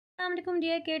Assalamualaikum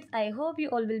dear kids, I hope you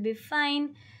all will be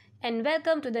fine and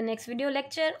welcome to the next video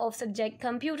lecture of subject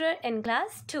computer in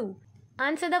class 2.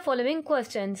 Answer the following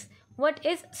questions. What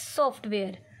is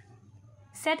software?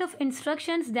 Set of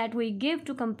instructions that we give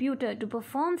to computer to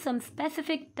perform some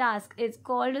specific task is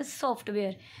called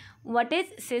software. What is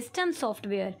system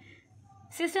software?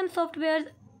 System software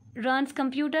runs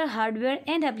computer hardware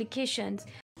and applications.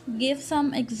 Give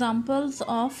some examples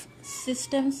of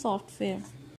system software.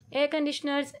 Air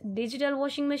conditioners, digital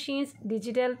washing machines,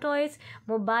 digital toys,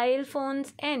 mobile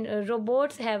phones and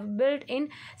robots have built-in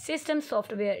system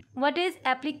software. What is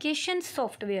application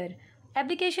software?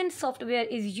 Application software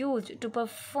is used to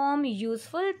perform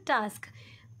useful tasks.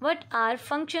 What are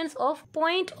functions of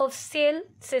point of sale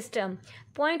system?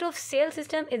 Point of sale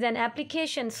system is an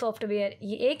application software.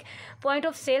 ये एक point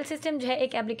of sale system जो है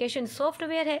एक application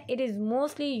software है. It is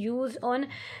mostly used on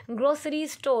grocery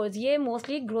stores. ये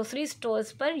mostly grocery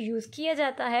stores पर use किया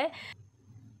जाता है.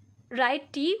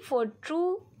 Write T for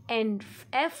true and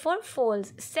F for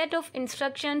false. Set of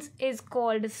instructions is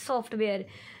called software.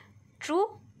 True.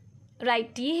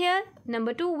 Write T here.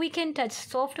 Number 2, we can touch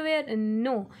software.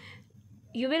 No.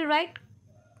 You will write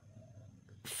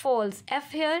false.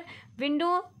 F here.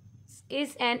 Windows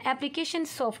is an application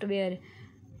software.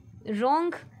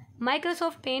 Wrong.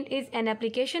 Microsoft Paint is an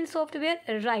application software.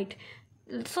 Right.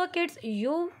 So kids,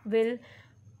 you will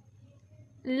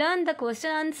learn the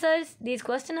question answers, these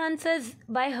question answers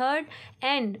by heart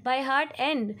and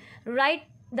write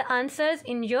the answers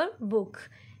in your book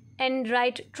and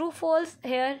write true false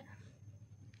here.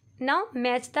 Now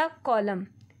match the column.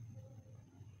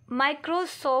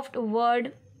 Microsoft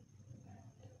Word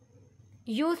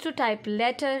used to type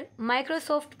letter.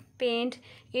 Microsoft Paint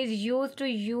is used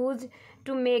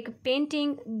to make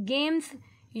painting. Games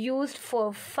used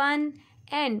for fun,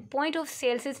 and point of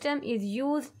sale system is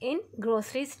used in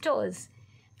grocery stores.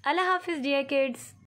 Allah Hafiz dear kids.